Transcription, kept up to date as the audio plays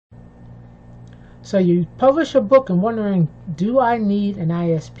So you publish a book and wondering, do I need an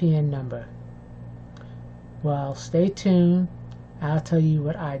ISBN number? Well, stay tuned. I'll tell you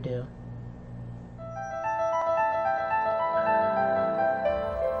what I do.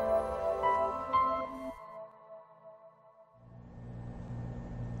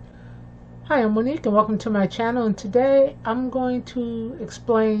 Hi, I'm Monique and welcome to my channel, and today I'm going to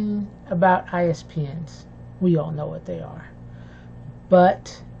explain about ISBNs. We all know what they are,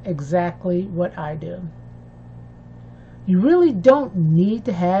 but exactly what I do. You really don't need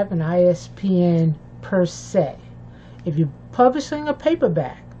to have an ISBN per se. If you're publishing a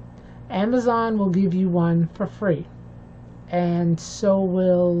paperback, Amazon will give you one for free, and so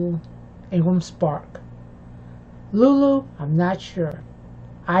will Ingram Spark. Lulu, I'm not sure.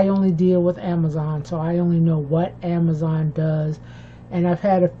 I only deal with Amazon, so I only know what Amazon does, and I've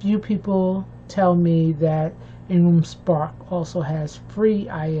had a few people tell me that Ingram Spark also has free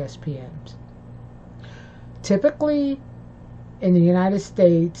ISBNs. Typically, in the United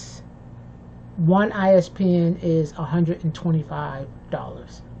States, one ISBN is $125.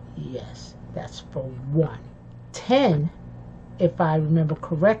 Yes, that's for one. 10, if I remember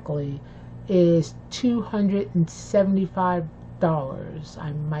correctly, is $275.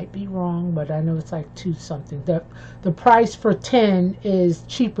 I might be wrong, but I know it's like 2 something. The price for 10 is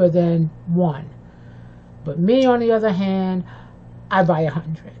cheaper than 1. But me, on the other hand, I buy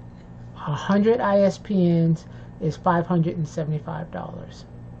 100. 100 ISBNs is $575.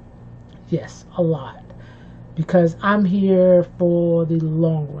 Yes, a lot. Because I'm here for the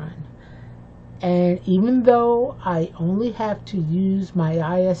long run. And even though I only have to use my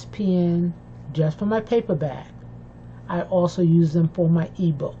ISBN just for my paperback, I also use them for my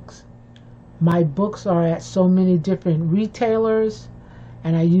ebooks. My books are at so many different retailers,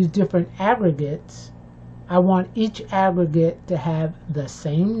 and I use different aggregates. I want each aggregate to have the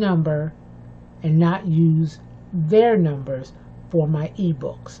same number and not use their numbers for my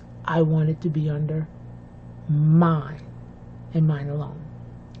ebooks. I want it to be under mine and mine alone.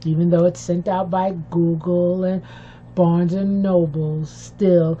 Even though it's sent out by Google and Barnes and Noble,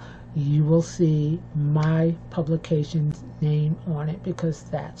 still you will see my publication's name on it because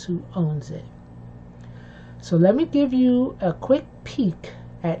that's who owns it. So let me give you a quick peek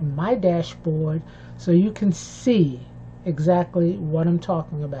at my dashboard so you can see exactly what I'm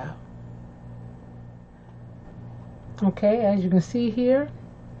talking about. Okay, as you can see here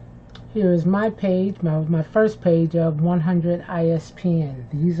is my page, my first page of 100 ISBN.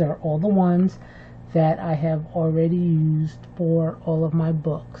 These are all the ones that I have already used for all of my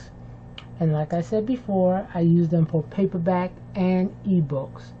books. And like I said before, I use them for paperback and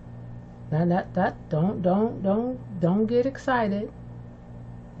ebooks. Now don't get excited.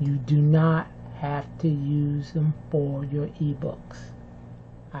 You do not have to use them for your ebooks.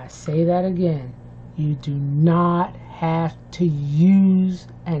 I say that again. You do not have to use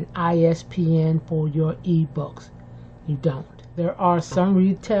an ISBN for your ebooks. You don't. There are some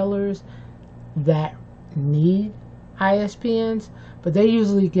retailers that need ISBNs, but they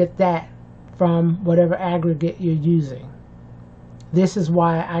usually get that from whatever aggregate you're using. This is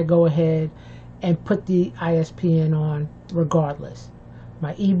why I go ahead and put the ISBN on regardless.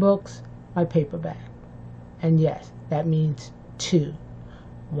 My ebooks, my paperback. And yes, that means 2.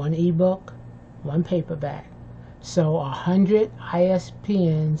 1 ebook, 1 paperback. So 100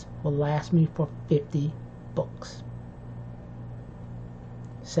 ISBNs will last me for 50 books.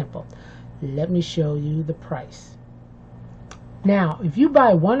 Simple. Let me show you the price. Now, if you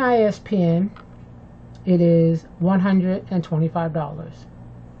buy 1 ISBN, it is $125.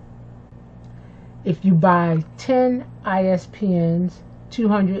 If you buy 10 ISBNs,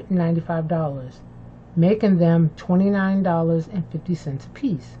 $295, making them $29.50 a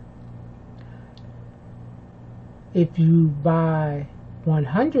piece. If you buy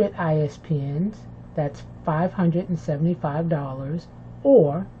 100 ISBNs, that's $575,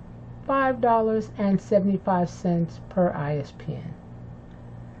 or $5.75 per ISBN.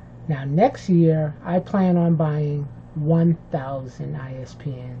 Now next year I plan on buying 1,000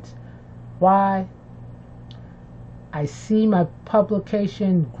 ISBNs. Why? I see my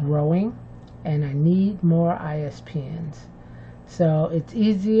publication growing and I need more ISBNs. So it's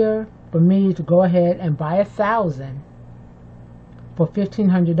easier for me to go ahead and buy 1,000 for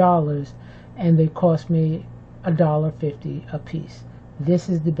 $1,500, and they cost me $1.50 a piece. This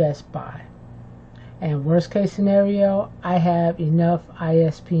is the best buy. And worst case scenario, I have enough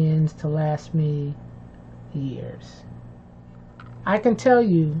ISBNs to last me years. I can tell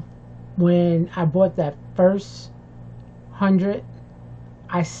you, when I bought that first 100,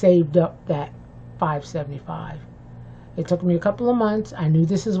 I saved up that $575. It took me a couple of months. I knew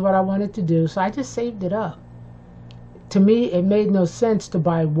this is what I wanted to do, so I just saved it up. To me, it made no sense to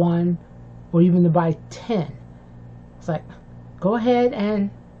buy one or even to buy 10. It's like, go ahead and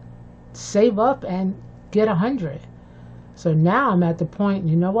save up and get 100. So now I'm at the point,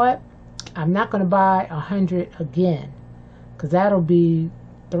 you know what? I'm not going to buy 100 again, because that'll be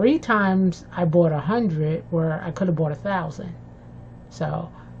 3 times I bought 100 where I could have bought 1,000. So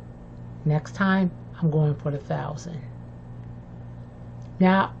next time I'm going for the 1,000.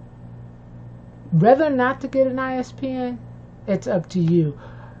 Now, whether or not to get an ISBN, it's up to you.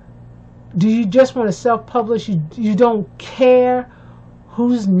 Do you just want to self-publish? You don't care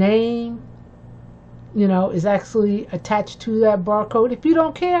whose name, is actually attached to that barcode? If you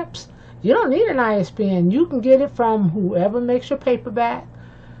don't care, you don't need an ISBN. You can get it from whoever makes your paperback.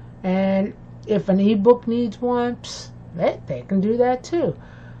 And if an ebook needs one, they can do that too.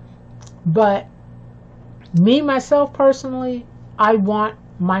 But me, myself, personally, I want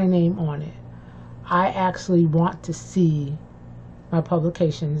my name on it. I actually want to see my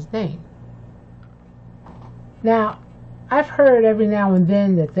publication's name. Now, I've heard every now and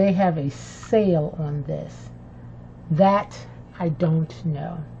then that they have a sale on this. That I don't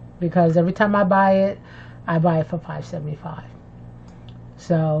know, because every time I buy it for $5.75.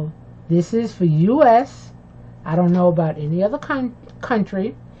 So this is for US. I don't know about any other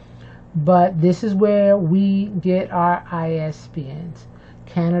country, but this is where we get our ISBNs.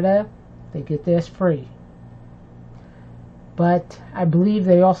 Canada, they get theirs free. But I believe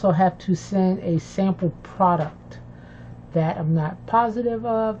they also have to send a sample product. That I'm not positive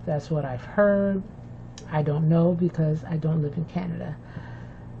of. That's what I've heard. I don't know because I don't live in Canada.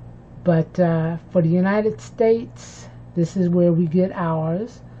 But for the United States, this is where we get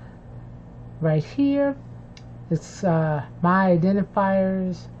ours. Right here. It's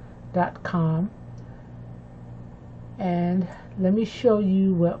myidentifiers.com. And let me show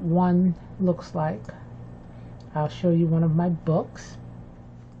you what one looks like. I'll show you one of my books.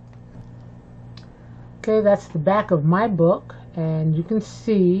 Okay, that's the back of my book, and you can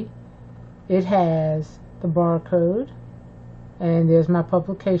see it has the barcode, and there's my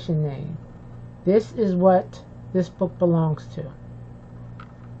publication name. This is what this book belongs to.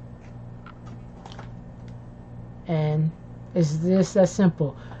 And it's just that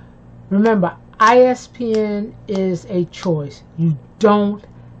simple. Remember, ISBN is a choice. You don't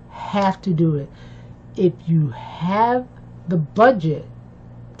have to do it. If you have the budget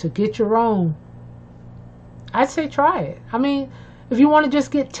to get your own, I'd say try it. I mean, if you want to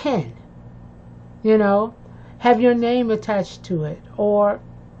just get 10, have your name attached to it, or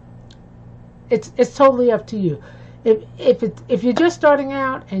it's totally up to you. If you're just starting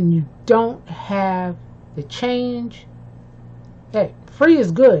out and you don't have the change, hey, free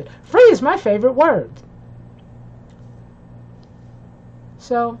is good. Free is my favorite word.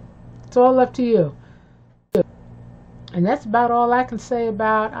 So it's all up to you. And that's about all I can say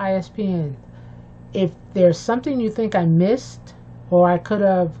about ISBN. If there's something you think I missed or I could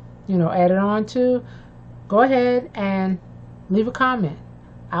have, added on to, go ahead and leave a comment.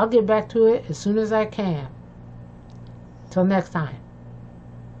 I'll get back to it as soon as I can. Till next time.